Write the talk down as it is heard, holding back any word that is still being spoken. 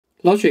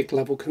logic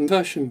level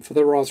conversion for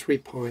the Raspberry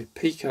Pi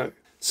Pico.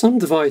 Some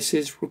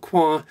devices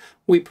require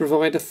we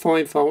provide a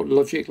 5-volt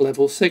logic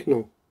level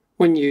signal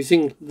when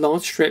using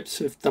large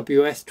strips of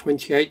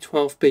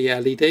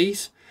WS2812B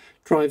LEDs,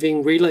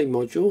 driving relay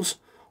modules,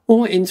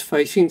 or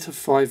interfacing to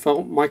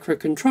 5-volt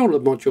microcontroller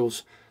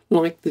modules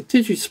like the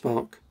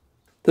DigiSpark.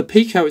 The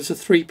Pico is a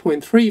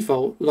 3.3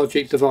 volt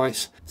logic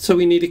device, so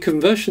we need a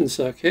conversion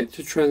circuit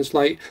to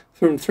translate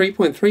from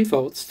 3.3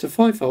 volts to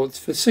 5 volts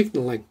for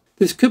signaling.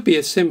 This could be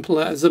as simple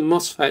as a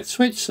MOSFET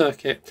switch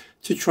circuit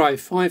to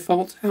drive 5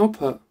 volt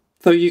output,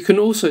 though you can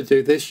also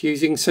do this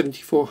using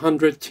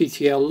 7400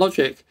 TTL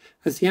logic,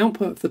 as the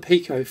output of the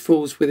Pico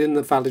falls within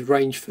the valid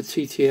range for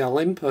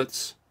TTL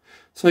inputs.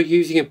 So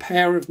using a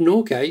pair of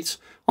NOR gates,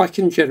 I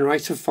can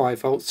generate a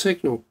 5 volt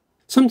signal.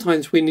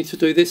 Sometimes we need to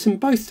do this in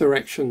both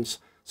directions,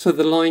 so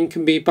the line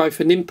can be both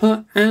an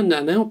input and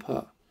an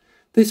output.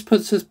 This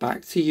puts us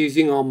back to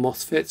using our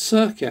MOSFET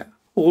circuit,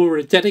 or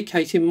a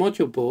dedicated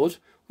module board,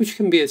 which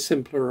can be a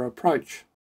simpler approach.